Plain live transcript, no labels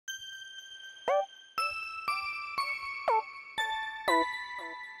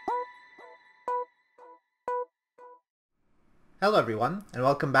Hello everyone, and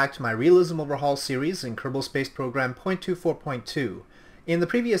welcome back to my Realism Overhaul series in Kerbal Space Program 0.24.2. In the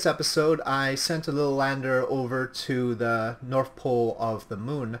previous episode, I sent a little lander over to the North Pole of the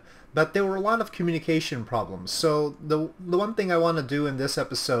Moon, but there were a lot of communication problems. So the one thing I want to do in this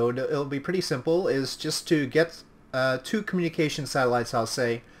episode, it'll be pretty simple, is just to get two communication satellites, I'll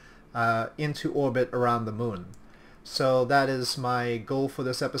say, into orbit around the Moon. So that is my goal for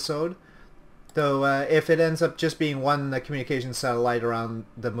this episode. Though if it ends up just being one communication satellite around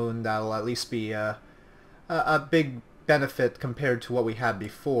the Moon, that'll at least be a big benefit compared to what we had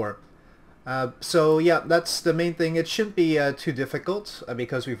before. So yeah, that's the main thing. It shouldn't be too difficult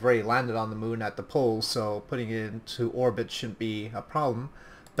because we've already landed on the Moon at the pole, so putting it into orbit shouldn't be a problem.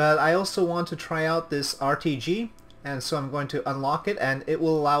 But I also want to try out this RTG, and so I'm going to unlock it, and it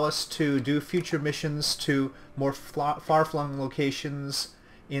will allow us to do future missions to more far-flung locations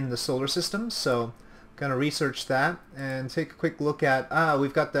in the solar system. So I'm going to research that and take a quick look at,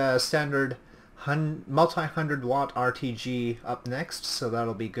 we've got the standard multi-100 watt RTG up next, so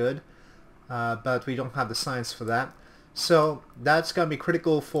that'll be good, but we don't have the science for that. So that's going to be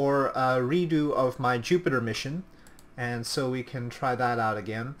critical for a redo of my Jupiter mission, and so we can try that out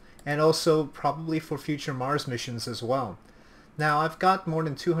again, and also probably for future Mars missions as well. Now I've got more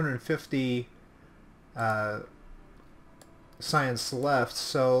than 250 science left,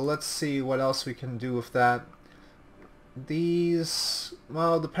 so let's see what else we can do with that. These,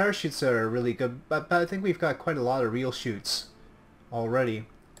 well, the parachutes are really good, but I think we've got quite a lot of RealChutes already.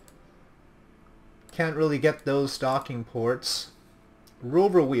 Can't really get those docking ports.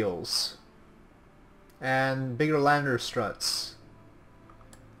 Rover wheels and bigger lander struts.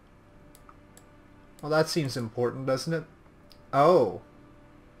 Well, that seems important, doesn't it? Oh,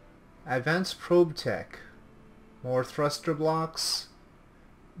 advanced probe tech. More thruster blocks,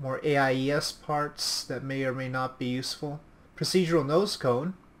 more AIES parts that may or may not be useful. Procedural nose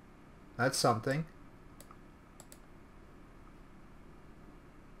cone, that's something.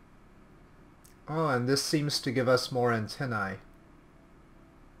 Oh, and this seems to give us more antennae.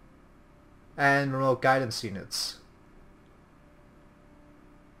 And remote guidance units.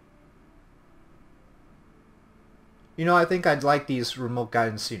 You know, I think I'd like these remote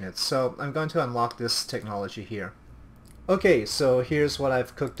guidance units, so I'm going to unlock this technology here. Okay, so here's what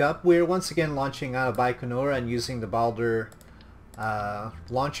I've cooked up. We're once again launching out of Baikonur and using the Balder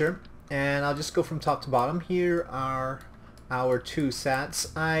launcher. And I'll just go from top to bottom. Here are our two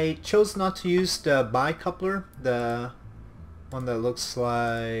sats. I chose not to use the bicoupler, the one that looks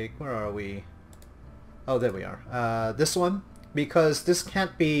like... where are we? Oh, there we are. This one. Because this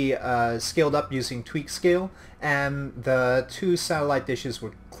can't be scaled up using TweakScale, and the two satellite dishes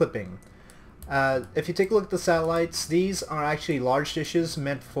were clipping. If you take a look at the satellites, these are actually large dishes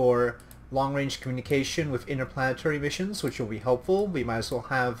meant for long-range communication with interplanetary missions, which will be helpful. We might as well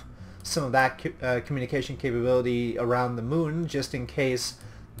have some of that communication capability around the Moon, just in case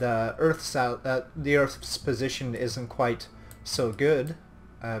the Earth's position isn't quite so good.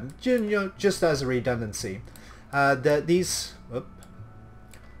 Just as a redundancy.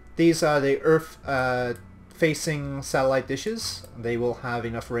 These are the Earth-facing satellite dishes. They will have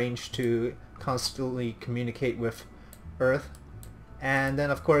enough range to constantly communicate with Earth. And then,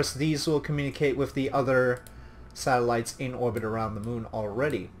 of course, these will communicate with the other satellites in orbit around the Moon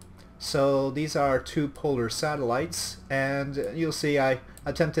already. So these are two polar satellites, and you'll see I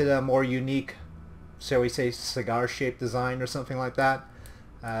attempted a more unique, shall we say, cigar-shaped design or something like that.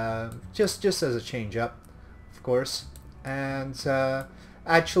 Just as a change-up, of course. And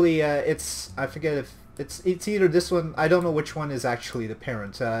actually, I forget if it's either this one. I don't know which one is actually the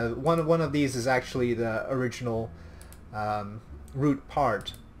parent. One of these is actually the original root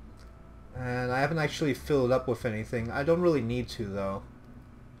part, and I haven't actually filled it up with anything. I don't really need to, though.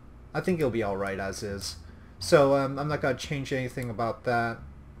 I think it'll be all right as is. So I'm not gonna change anything about that.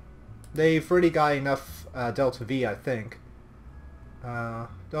 They've already got enough delta V, I think.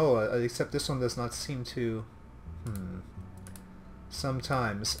 Except this one does not seem to.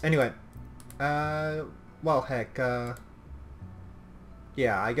 Sometimes. Anyway, well, heck,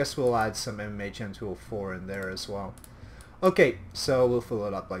 yeah, I guess we'll add some MMH-N204 in there as well. Okay, so we'll fill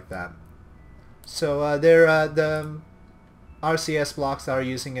it up like that. So the RCS blocks are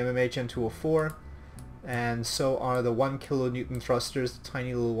using MMH-N204, and so are the 1 kilonewton thrusters, the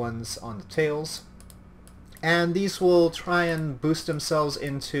tiny little ones on the tails. And these will try and boost themselves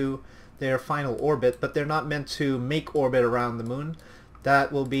into their final orbit, but they're not meant to make orbit around the Moon.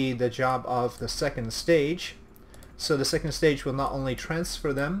 That will be the job of the second stage. So the second stage will not only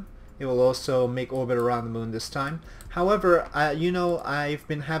transfer them, it will also make orbit around the Moon this time. However, you know, I've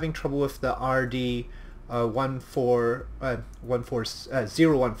been having trouble with the RD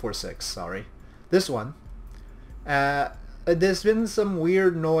 0146, sorry. This one. There's been some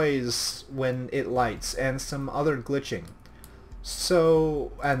weird noise when it lights and some other glitching.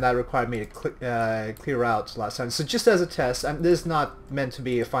 So, and that required me to clear out last time. So just as a test, this is not meant to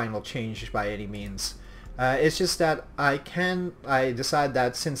be a final change by any means. It's just that I decided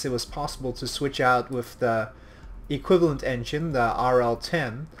that since it was possible to switch out with the equivalent engine, the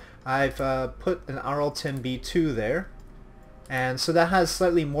RL10, I've put an RL10B2 there. And so that has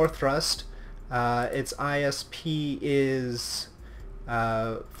slightly more thrust. Its ISP is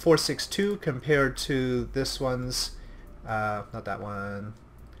 462 compared to this one's, not that one,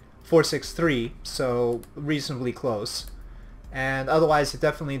 463, so reasonably close. And otherwise it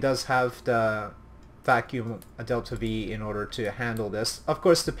definitely does have the vacuum delta V in order to handle this. Of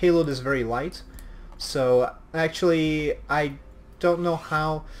course the payload is very light, so actually I don't know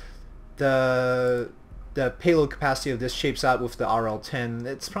how the payload capacity of this shapes out with the RL10.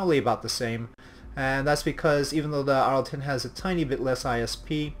 It's probably about the same, and that's because even though the RL10 has a tiny bit less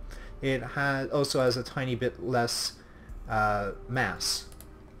ISP, it also has a tiny bit less mass.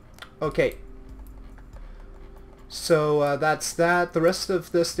 Okay, so that's that. The rest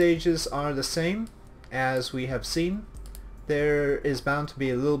of the stages are the same as we have seen. There is bound to be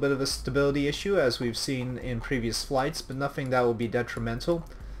a little bit of a stability issue as we've seen in previous flights, but nothing that will be detrimental.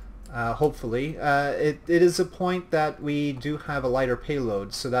 Hopefully. It is a point that we do have a lighter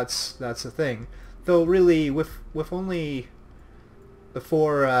payload, so that's a thing. Though really, with only the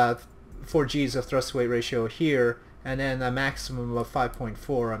 4 Gs of thrust to weight ratio here, and then a maximum of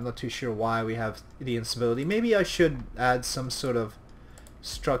 5.4, I'm not too sure why we have the instability. Maybe I should add some sort of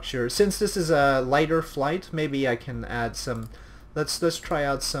structure. Since this is a lighter flight, maybe I can add some. Let's try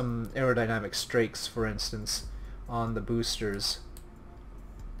out some aerodynamic strakes, for instance, on the boosters.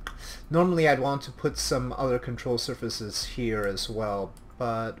 Normally I'd want to put some other control surfaces here as well,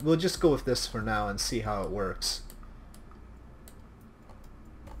 but we'll just go with this for now and see how it works.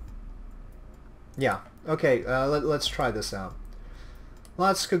 Yeah, okay, let's try this out.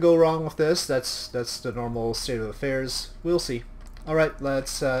 Lots could go wrong with this. That's the normal state of affairs. We'll see. Alright,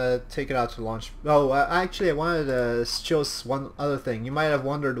 let's take it out to launch. Oh, actually I wanted to show us one other thing. You might have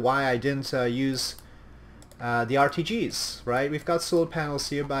wondered why I didn't use the RTGs, right? We've got solar panels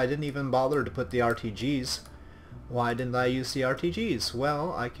here, but I didn't even bother to put the RTGs. Why didn't I use the RTGs?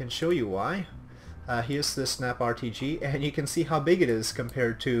 Well, I can show you why. Here's the Snap RTG, and you can see how big it is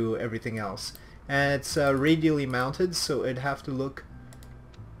compared to everything else. And it's radially mounted, so it'd have to look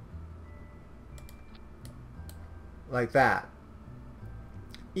like that.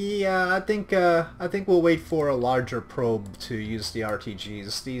 Yeah, I think we'll wait for a larger probe to use the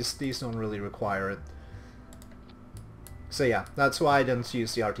RTGs. These don't really require it. So yeah, that's why I didn't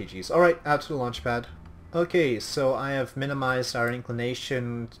use the RTGs. Alright, out to the launch pad. Okay, so I have minimized our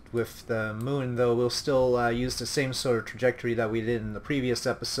inclination with the moon, though we'll still use the same sort of trajectory that we did in the previous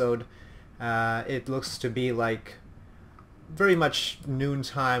episode. It looks to be like very much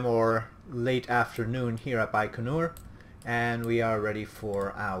noontime or late afternoon here at Baikonur, and we are ready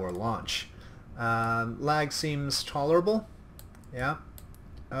for our launch. Lag seems tolerable. Yeah.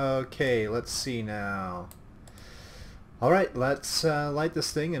 Okay, let's see now. Alright, let's light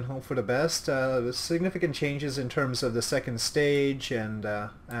this thing and hope for the best. With significant changes in terms of the second stage and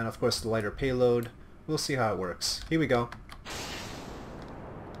of course the lighter payload. We'll see how it works. Here we go.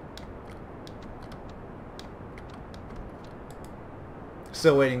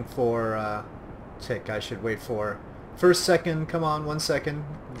 Still waiting for tick. I should wait for first second. Come on, 1 second.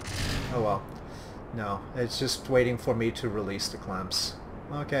 Oh well. No, it's just waiting for me to release the clamps.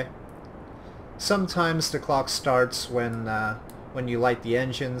 Okay. Sometimes the clock starts when you light the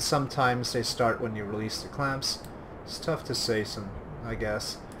engine. Sometimes they start when you release the clamps. It's tough to say, I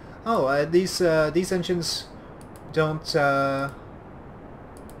guess. Oh, these engines don't. Uh-oh.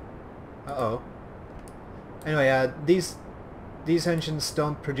 Anyway, these engines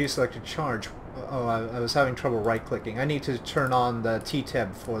don't produce electric charge. Oh, I was having trouble right-clicking. I need to turn on the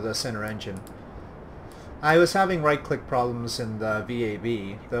T-Teb for the center engine. I was having right-click problems in the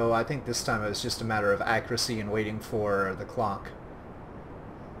VAB, though I think this time it was just a matter of accuracy and waiting for the clock.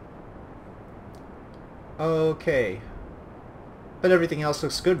 Okay. But everything else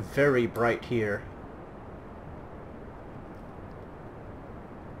looks good. Very bright here.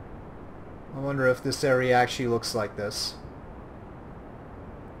 I wonder if this area actually looks like this.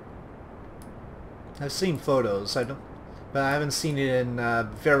 I've seen photos, but I haven't seen it in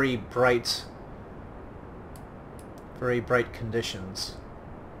very bright conditions.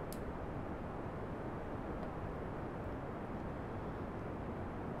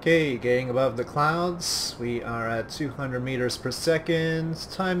 Okay, getting above the clouds. We are at 200 meters per second.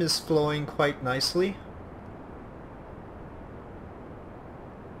 Time is flowing quite nicely.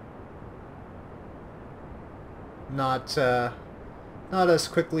 Not as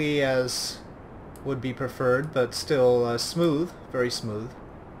quickly as would be preferred, but still smooth, very smooth.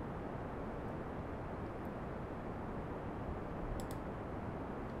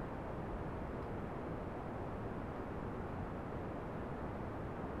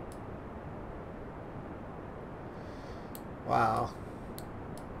 Wow.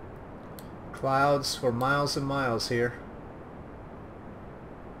 Clouds for miles and miles here.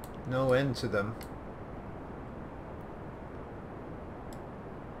 No end to them.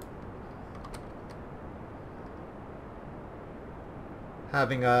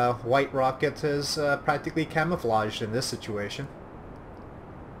 Having a white rocket is practically camouflaged in this situation.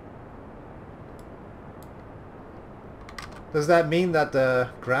 Does that mean that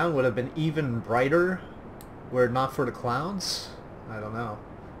the ground would have been even brighter were it not for the clouds? I don't know.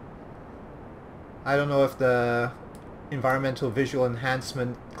 I don't know if the environmental visual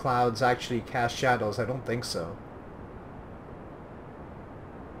enhancement clouds actually cast shadows. I don't think so.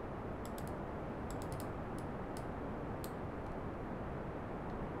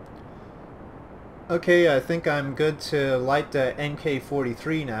 Okay, I think I'm good to light the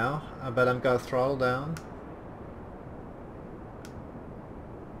NK43 now, but I'm gonna throttle down.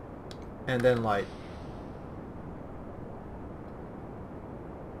 And then light.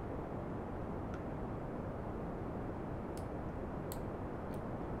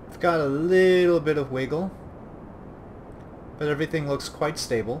 It's got a little bit of wiggle, but everything looks quite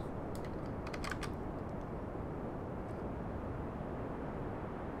stable.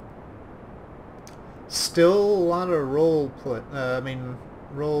 Still a lot of roll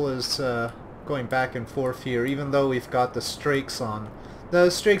roll is going back and forth here, even though we've got the strakes on.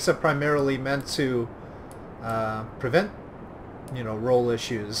 The strakes are primarily meant to prevent, roll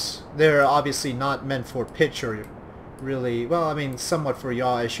issues. They're obviously not meant for pitch or really, well, I mean, somewhat for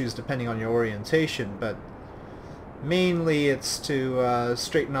yaw issues depending on your orientation, but mainly it's to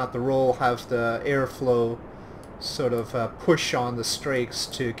straighten out the roll, have the airflow sort of push on the strakes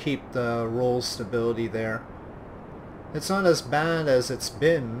to keep the roll stability there. It's not as bad as it's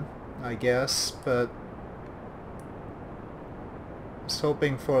been, I guess, but I was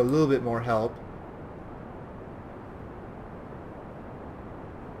hoping for a little bit more help.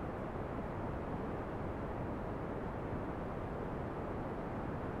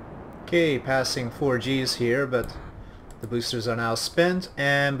 Okay, passing 4 Gs here, but the boosters are now spent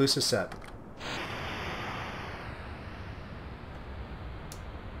and booster set.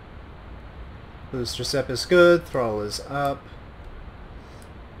 Booster set is good, throttle is up.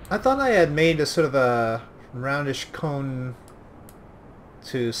 I thought I had made a sort of a roundish cone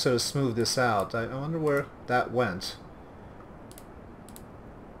to sort of smooth this out. I wonder where that went.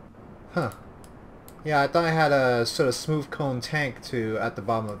 Huh. Yeah, I thought I had a sort of smooth cone tank at the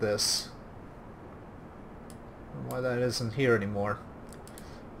bottom of this. Why that isn't here anymore.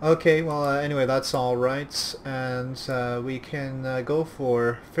 Okay, well anyway, that's all right, and we can go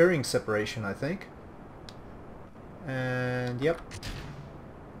for fairing separation, I think. And yep.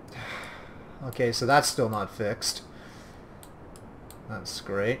 Okay, so that's still not fixed. That's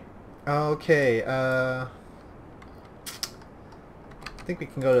great. Okay, I think we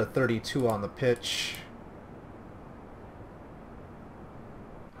can go to 32 on the pitch.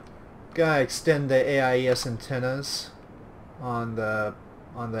 Gotta extend the AIES antennas on the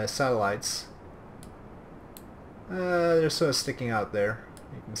satellites. They're sort of sticking out there,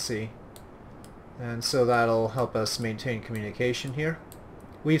 you can see. And so that'll help us maintain communication here.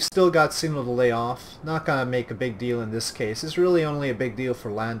 We've still got signal delay off. Not gonna make a big deal in this case. It's really only a big deal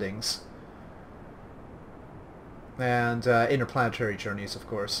for landings. And interplanetary journeys, of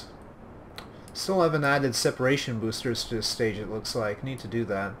course. Still haven't added separation boosters to this stage, it looks like. Need to do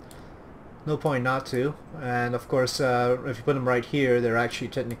that. No point not to. And of course, if you put them right here, they're actually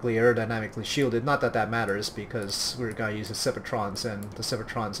technically aerodynamically shielded. Not that that matters, because we're going to use the Separatrons, and the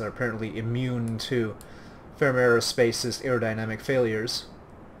Separatrons are apparently immune to Ferrum Aerospace's aerodynamic failures.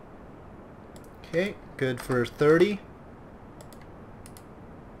 Okay, good for 30.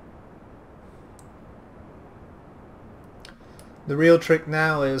 The real trick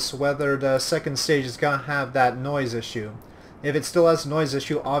now is whether the second stage is going to have that noise issue. If it still has a noise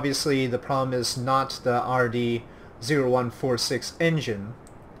issue, obviously the problem is not the RD0146 engine,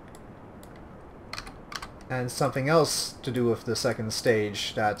 and something else to do with the second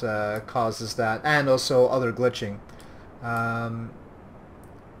stage that causes that, and also other glitching.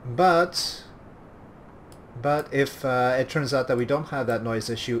 But But if it turns out that we don't have that noise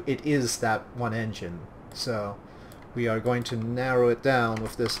issue, it is that one engine. So we are going to narrow it down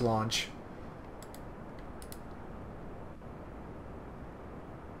with this launch.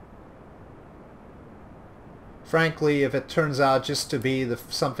 Frankly, if it turns out just to be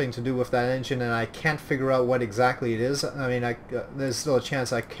something to do with that engine and I can't figure out what exactly it is, I mean, there's still a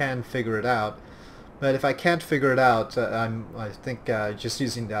chance I can figure it out. But if I can't figure it out, I think just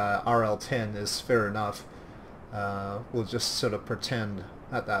using the RL10 is fair enough. We'll just sort of pretend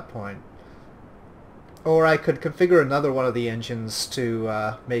at that point. Or I could configure another one of the engines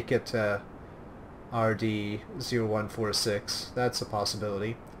to make it RD0146. That's a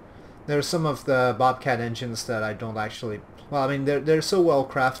possibility. There's some of the Bobcat engines that I don't actually... Well, I mean, they're so well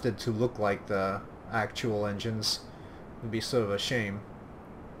crafted to look like the actual engines. It would be sort of a shame.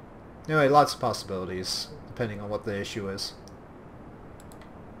 Anyway, lots of possibilities, depending on what the issue is.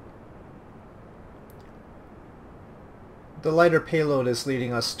 The lighter payload is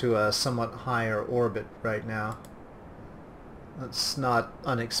leading us to a somewhat higher orbit right now. That's not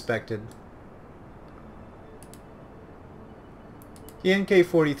unexpected. The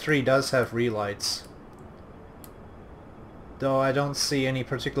NK-43 does have relights, though I don't see any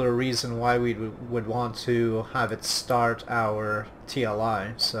particular reason why we would want to have it start our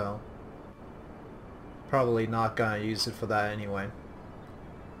TLI, so probably not gonna use it for that anyway.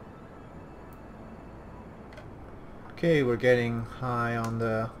 Okay, we're getting high on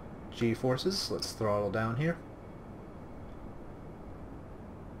the G-forces. Let's throttle down here.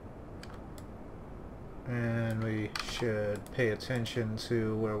 And we should pay attention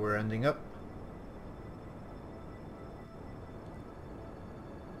to where we're ending up.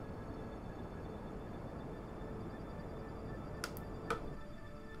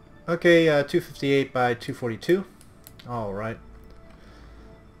 Okay, 258 by 242. Alright.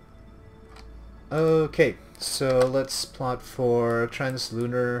 Okay, so let's plot for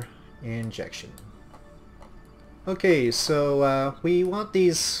translunar injection. Okay, so we want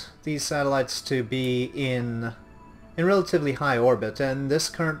these satellites to be in relatively high orbit, and this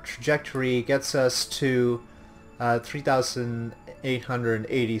current trajectory gets us to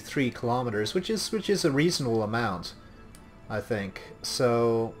 3,883 kilometers, which is a reasonable amount, I think.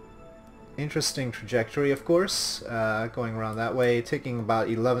 So interesting trajectory, of course, going around that way, taking about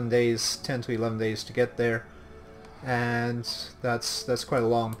 11 days, 10 to 11 days to get there. And that's quite a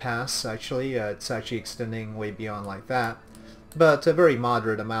long pass, actually. It's actually extending way beyond like that. But a very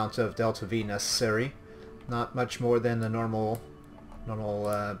moderate amount of delta V necessary. Not much more than the normal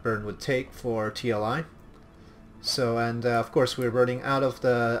burn would take for TLI. So, and of course we're burning out of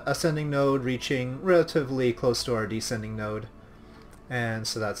the ascending node, reaching relatively close to our descending node. And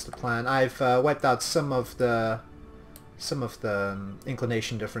so that's the plan. I've wiped out some of the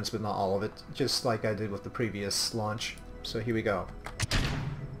inclination difference, but not all of it, just like I did with the previous launch. So here we go.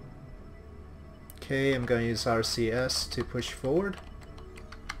 Okay, I'm going to use RCS to push forward.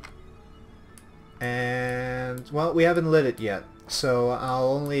 And, well, we haven't lit it yet, so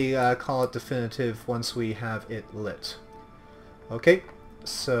I'll only call it definitive once we have it lit. Okay,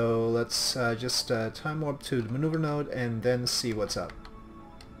 so let's just time warp to the maneuver node and then see what's up.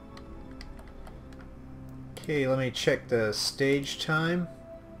 Okay, let me check the stage time.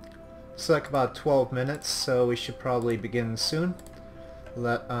 It's like about 12 minutes, so we should probably begin soon.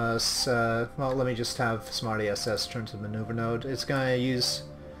 Let us, well, let me just have SmartASS turn to the maneuver node. It's going to use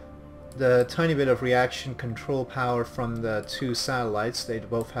the tiny bit of reaction control power from the two satellites. They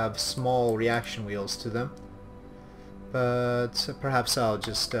both have small reaction wheels to them. But perhaps I'll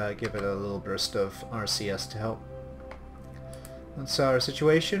just give it a little burst of RCS to help. That's our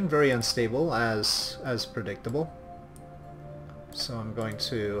situation. Very unstable, as predictable. So I'm going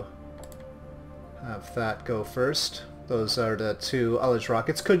to have that go first. Those are the two ullage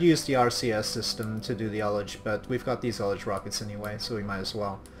rockets. Could use the RCS system to do the ullage, but we've got these ullage rockets anyway, so we might as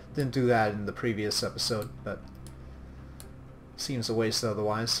well. Didn't do that in the previous episode, but seems a waste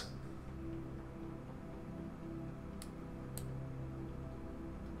otherwise.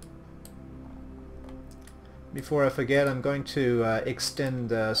 Before I forget, I'm going to extend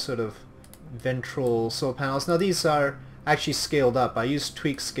the sort of ventral solar panels. Now these are actually scaled up. I used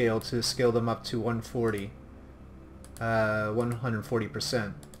TweakScale to scale them up to 140.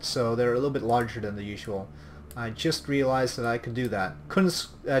 140%. So they're a little bit larger than the usual. I just realized that I could do that. Couldn't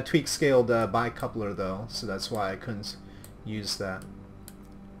TweakScale the bicoupler though, so that's why I couldn't use that.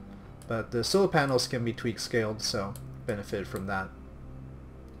 But the solar panels can be TweakScaled, so benefit from that.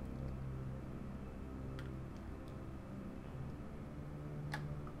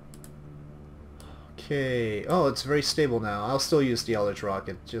 Okay, oh, it's very stable now. I'll still use the ullage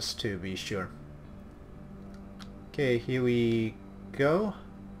rocket just to be sure. Okay, here we go.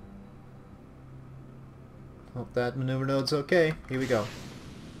 Hope that maneuver node's okay. Here we go.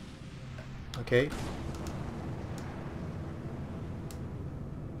 Okay.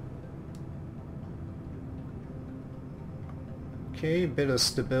 Okay, bit of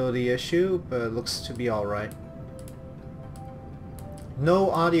stability issue, but it looks to be alright.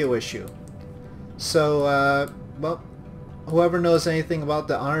 No audio issue. So, well, whoever knows anything about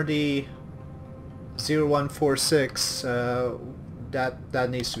the RD0146, that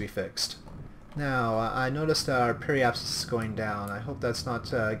needs to be fixed. Now, I noticed that our periapsis is going down. I hope that's not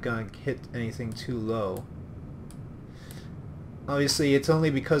going to hit anything too low. Obviously, it's only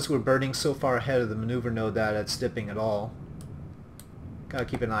because we're burning so far ahead of the maneuver node that it's dipping at all. Gotta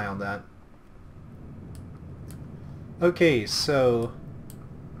keep an eye on that. Okay, so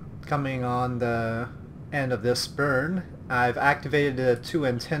coming on the end of this burn, I've activated the two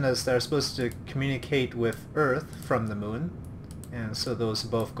antennas that are supposed to communicate with Earth from the moon, and so those are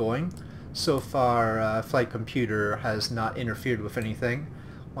both going. So far, Flight Computer has not interfered with anything.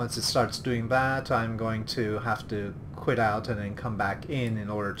 Once it starts doing that, I'm going to have to quit out and then come back in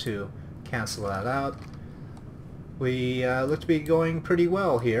order to cancel that out. We look to be going pretty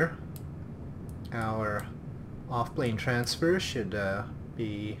well here. Our off-plane transfer should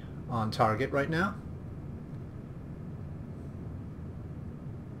be on target right now.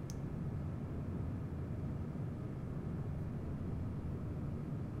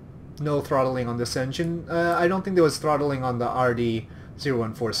 No throttling on this engine. I don't think there was throttling on the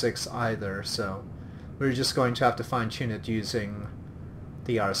RD0146 either, so we're just going to have to fine-tune it using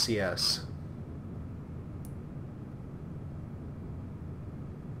the RCS.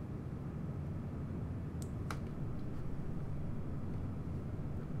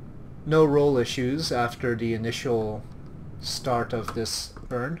 No roll issues after the initial start of this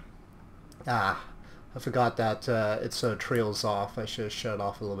burn. I forgot that it trails off. I should have shut it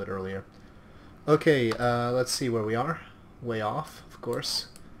off a little bit earlier. Okay, let's see where we are. Way off, of course.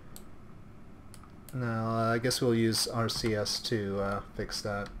 Now, I guess we'll use RCS to fix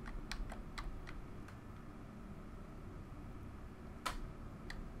that.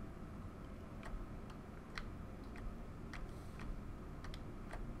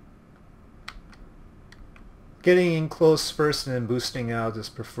 Getting in close first and then boosting out is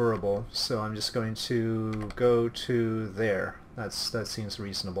preferable, so I'm just going to go to there. That seems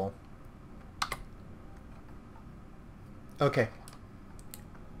reasonable. Okay.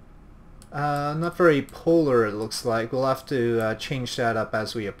 Not very polar, it looks like. We'll have to change that up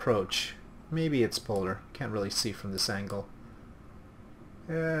as we approach. Maybe it's polar. Can't really see from this angle.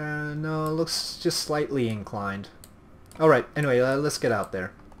 No, it looks just slightly inclined. Alright, anyway, let's get out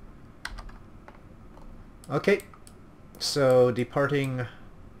there. Okay, so departing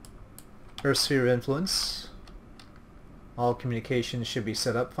Earth sphere of influence. All communications should be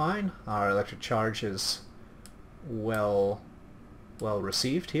set up fine. Our electric charge is well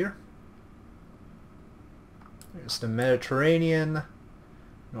received here. There's the Mediterranean,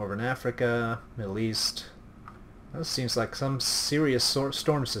 Northern Africa, Middle East. That seems like some serious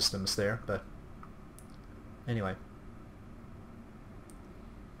storm systems there, but anyway.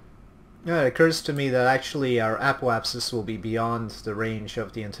 Yeah, it occurs to me that actually our apoapsis will be beyond the range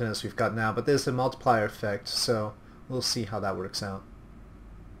of the antennas we've got now, but there's a multiplier effect, so we'll see how that works out.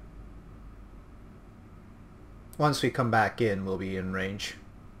 Once we come back in, we'll be in range.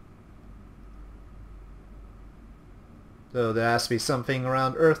 Though there has to be something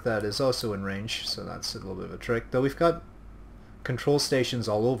around Earth that is also in range, so that's a little bit of a trick. Though we've got control stations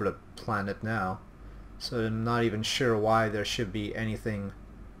all over the planet now, so I'm not even sure why there should be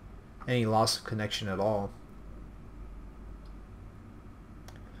any loss of connection at all.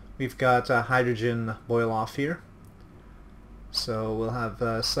 We've got hydrogen boil off here, so we'll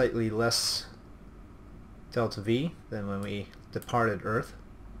have slightly less delta V than when we departed Earth.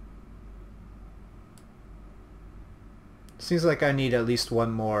 Seems like I need at least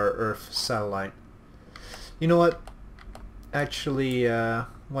one more Earth satellite. You know what? Actually,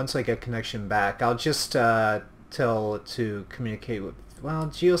 once I get connection back, I'll just tell it to communicate with... Well,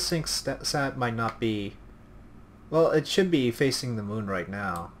 GeoSync Sat might not be... Well, it should be facing the moon right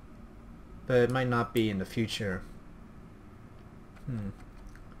now, but it might not be in the future.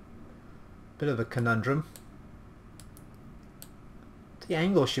 Bit of a conundrum. The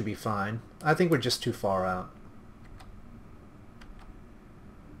angle should be fine. I think we're just too far out.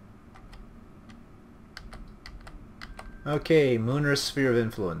 Okay, lunar sphere of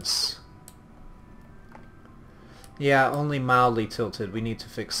influence. Yeah, only mildly tilted. We need to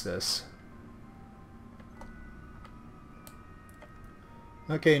fix this.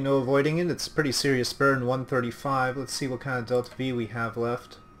 Okay, no avoiding it. It's a pretty serious burn, 135. Let's see what kind of delta V we have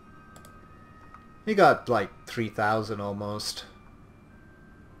left. We got like 3,000 almost.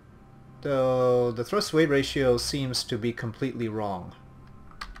 Though the thrust weight ratio seems to be completely wrong.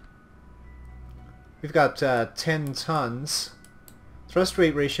 We've got 10 tons. Thrust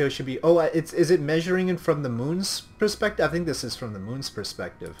weight ratio should be... Oh, is it measuring it from the moon's perspective? I think this is from the moon's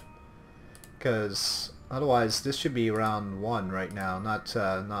perspective. Because otherwise this should be around 1 right now, not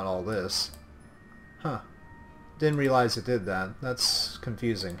all this. Huh. Didn't realize it did that. That's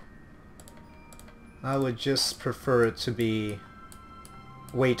confusing. I would just prefer it to be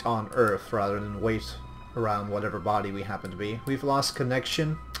weight on Earth rather than weight around whatever body we happen to be. We've lost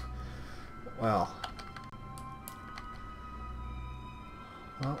connection. Well,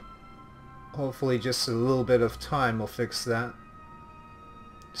 hopefully just a little bit of time will fix that.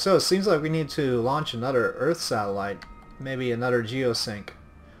 So it seems like we need to launch another Earth satellite, maybe another geosync.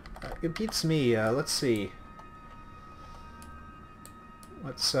 It beats me. Let's see.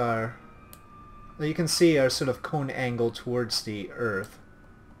 What's our... You can see our sort of cone angle towards the Earth.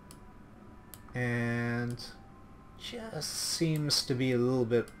 And just seems to be a little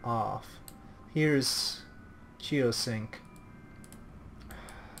bit off. Here's geosync.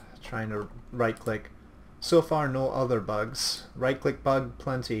 Trying to right click. So far no other bugs. Right click bug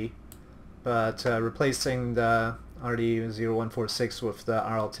plenty, but replacing the RD0146 with the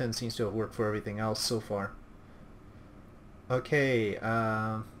RL10 seems to have worked for everything else so far. Okay,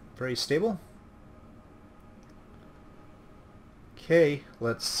 very stable. Okay,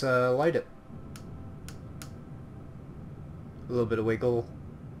 let's light it. A little bit of wiggle.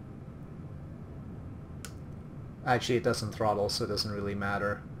 Actually it doesn't throttle, so it doesn't really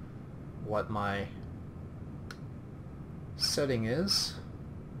matter what my setting is.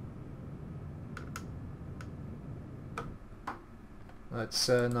 Let's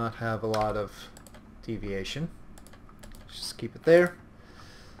not have a lot of deviation. Just keep it there.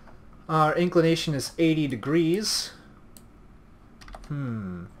 Our inclination is 80 degrees.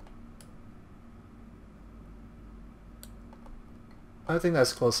 I think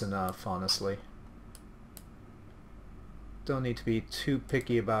that's close enough, honestly. Don't need to be too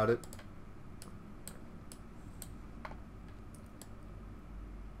picky about it.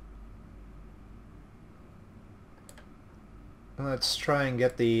 Let's try and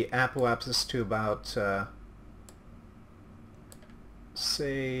get the apoapsis to about,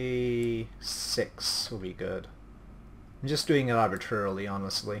 say, 6 will be good. I'm just doing it arbitrarily,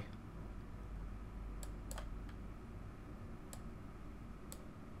 honestly.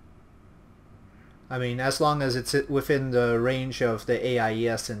 I mean, as long as it's within the range of the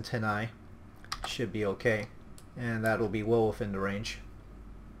AIES antennae, should be okay. And that'll be well within the range.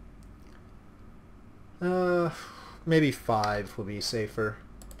 Maybe 5 will be safer.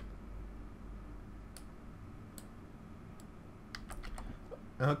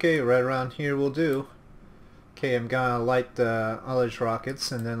 Okay, right around here will do. Okay, I'm gonna light the ullage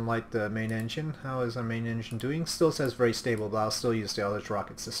rockets and then light the main engine. How is our main engine doing? Still says very stable, but I'll still use the ullage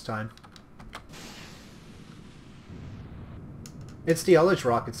rockets this time. It's the ullage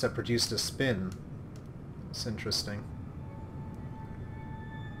rockets that produce the spin. It's interesting.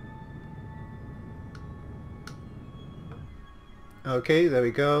 Okay, there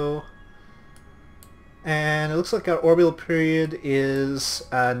we go. And it looks like our orbital period is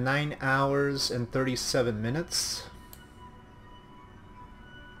 9 hours and 37 minutes.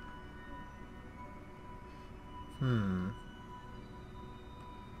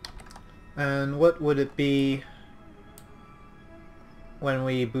 And what would it be when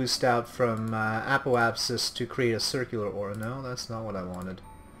we boost out from apoapsis to create a circular orbit? No, that's not what I wanted.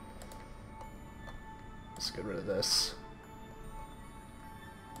 Let's get rid of this.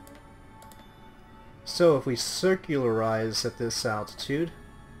 So if we circularize at this altitude,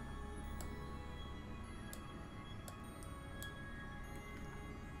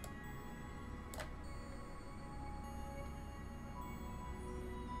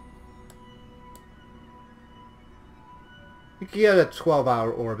 you can get a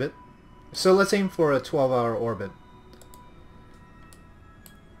 12-hour orbit. So let's aim for a 12-hour orbit.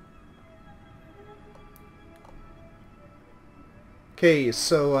 Okay,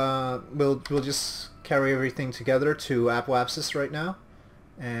 so we'll just carry everything together to apoapsis right now,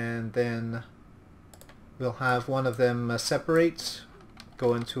 and then we'll have one of them separate,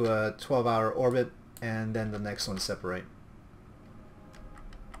 go into a 12-hour orbit, and then the next one separate.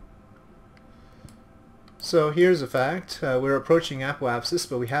 So here's a fact. We're approaching apoapsis,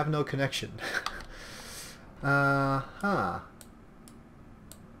 but we have no connection.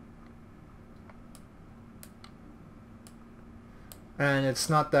 And it's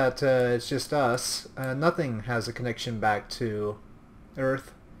not that it's just us. Nothing has a connection back to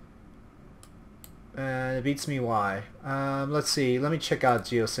Earth. And it beats me why. Let's see, let me check out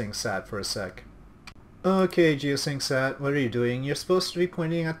GeoSyncSat for a sec. Okay, GeoSyncSat, what are you doing? You're supposed to be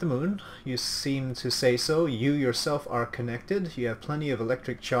pointing at the moon. You seem to say so. You yourself are connected. You have plenty of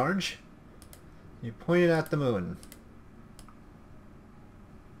electric charge. You pointed at the moon.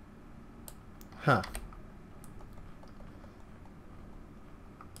 Huh.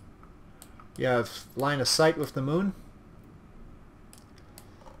 You have line of sight with the moon.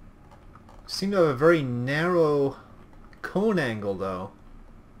 Seem to have a very narrow cone angle though.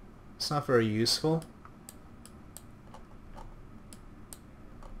 It's not very useful.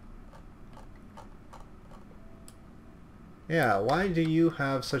 Yeah, why do you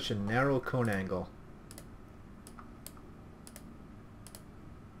have such a narrow cone angle?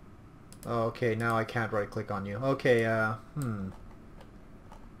 Oh, okay, now I can't right click on you. Okay,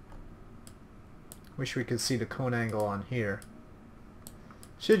 wish we could see the cone angle on here.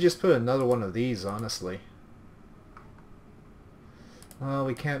 Should just put another one of these, honestly. Well,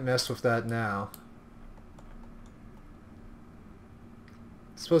 we can't mess with that now.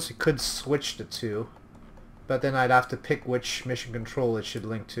 I suppose we could switch the two, but then I'd have to pick which mission control it should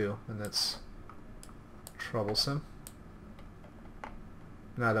link to, and that's troublesome.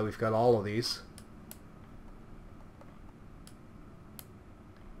 Now that we've got all of these.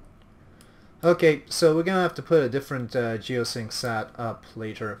 Okay, so we're gonna have to put a different GeoSyncSat up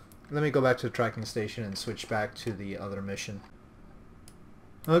later. Let me go back to the tracking station and switch back to the other mission.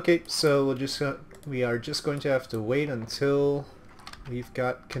 Okay, so we are just going to have to wait until we've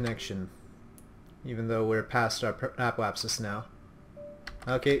got connection, even though we're past our apoapsis now.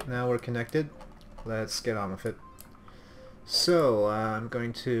 Okay, now we're connected. Let's get on with it. So I'm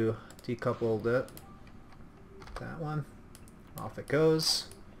going to decouple that one. Off it goes.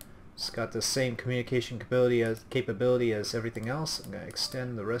 It's got the same communication capability as everything else. I'm going to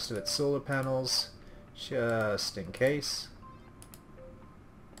extend the rest of its solar panels just in case.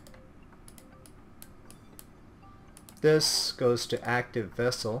 This goes to active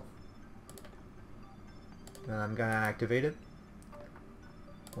vessel, and I'm going to activate it.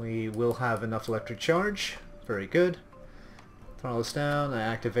 We will have enough electric charge. Very good. Throttles down, I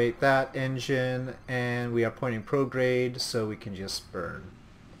activate that engine, and we are pointing prograde, so we can just burn.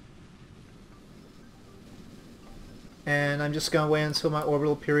 And I'm just going to wait until my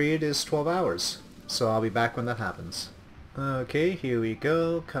orbital period is 12 hours. So I'll be back when that happens. Okay, here we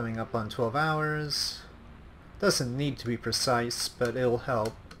go, coming up on 12 hours. Doesn't need to be precise, but it'll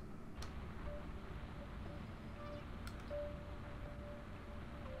help.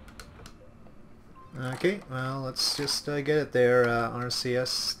 Okay, well, let's just get it there.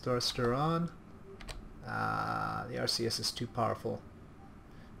 RCS thruster on. The RCS is too powerful.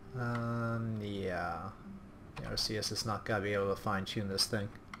 Yeah. The RCS is not going to be able to fine-tune this thing.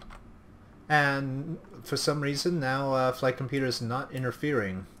 And for some reason now Flight Computer is not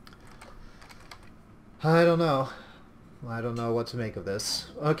interfering. I don't know. I don't know what to make of this.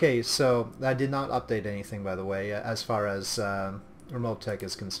 Okay, so I did not update anything, by the way, as far as remote tech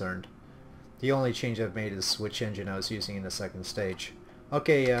is concerned. The only change I've made is which engine I was using in the second stage.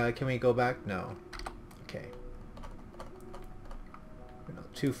 Okay, can we go back? No. Okay. We're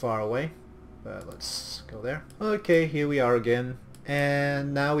not too far away, but let's go there. Okay, here we are again.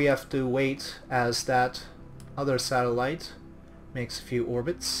 And now we have to wait as that other satellite makes a few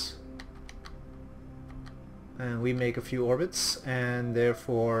orbits. And we make a few orbits, and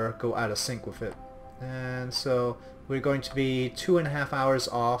therefore go out of sync with it. And so we're going to be 2.5 hours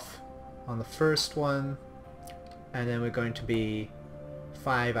off on the first one, and then we're going to be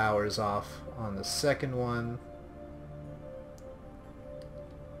 5 hours off on the second one.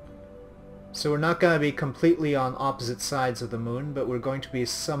 So we're not going to be completely on opposite sides of the moon, but we're going to be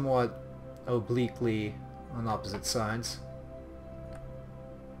somewhat obliquely on opposite sides.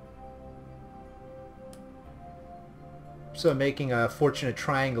 So making a fortunate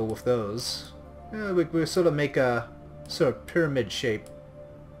triangle with those. We sort of make a sort of pyramid shape,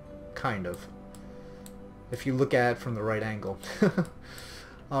 kind of, if you look at it from the right angle.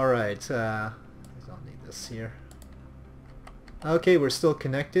 Alright, I don't need this here. Okay, we're still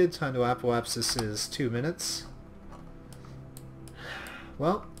connected. Time to apoapsis is 2 minutes.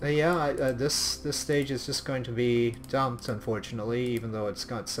 Well, yeah, this stage is just going to be dumped, unfortunately, even though it's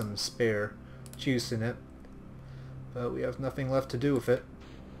got some spare juice in it. But we have nothing left to do with it.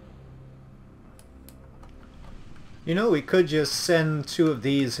 You know, we could just send 2 of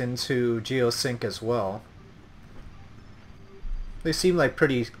these into GeoSync as well. They seem like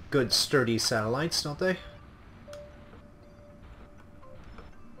pretty good sturdy satellites, don't they?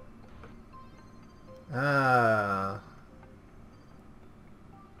 I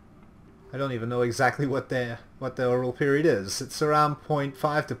don't even know exactly what the orbital period is. It's around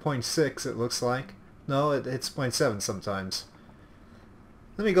 0.5 to 0.6 it looks like. No, it's 0.7 sometimes.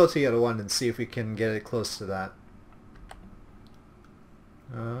 Let me go to the other one and see if we can get it close to that.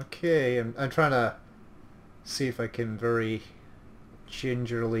 Okay, I'm trying to see if I can very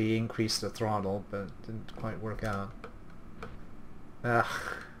gingerly increase the throttle, but it didn't quite work out.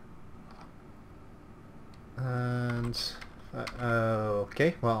 And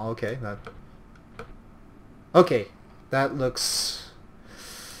okay, well, okay, that looks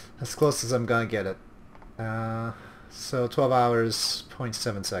as close as I'm gonna get it. So 12 hours,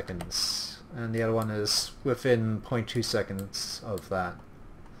 0.7 seconds, and the other one is within 0.2 seconds of that.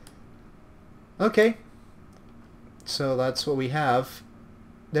 Okay, so that's what we have.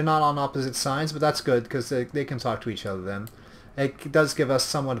 They're not on opposite sides, but that's good because they can talk to each other then. It does give us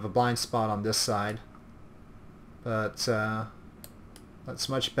somewhat of a blind spot on this side, but that's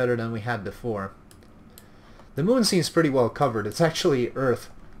much better than we had before. The moon seems pretty well covered. It's actually Earth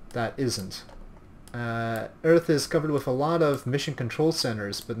that isn't. Earth is covered with a lot of mission control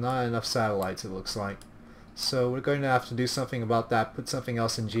centers, but not enough satellites, it looks like. So we're going to have to do something about that, put something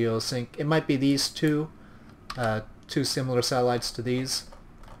else in geosync. It might be these two similar satellites to these,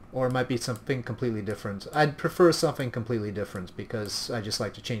 or it might be something completely different. I'd prefer something completely different because I just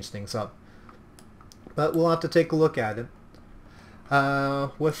like to change things up. But we'll have to take a look at it.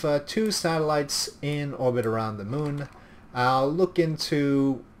 With 2 satellites in orbit around the moon, I'll look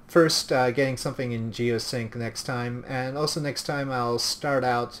into first getting something in geosync next time, and also next time I'll start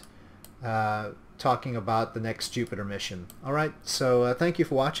out talking about the next Jupiter mission. Alright, so thank you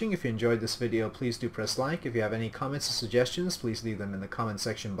for watching. If you enjoyed this video, please do press like. If you have any comments or suggestions, please leave them in the comment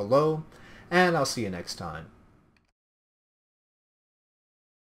section below, and I'll see you next time.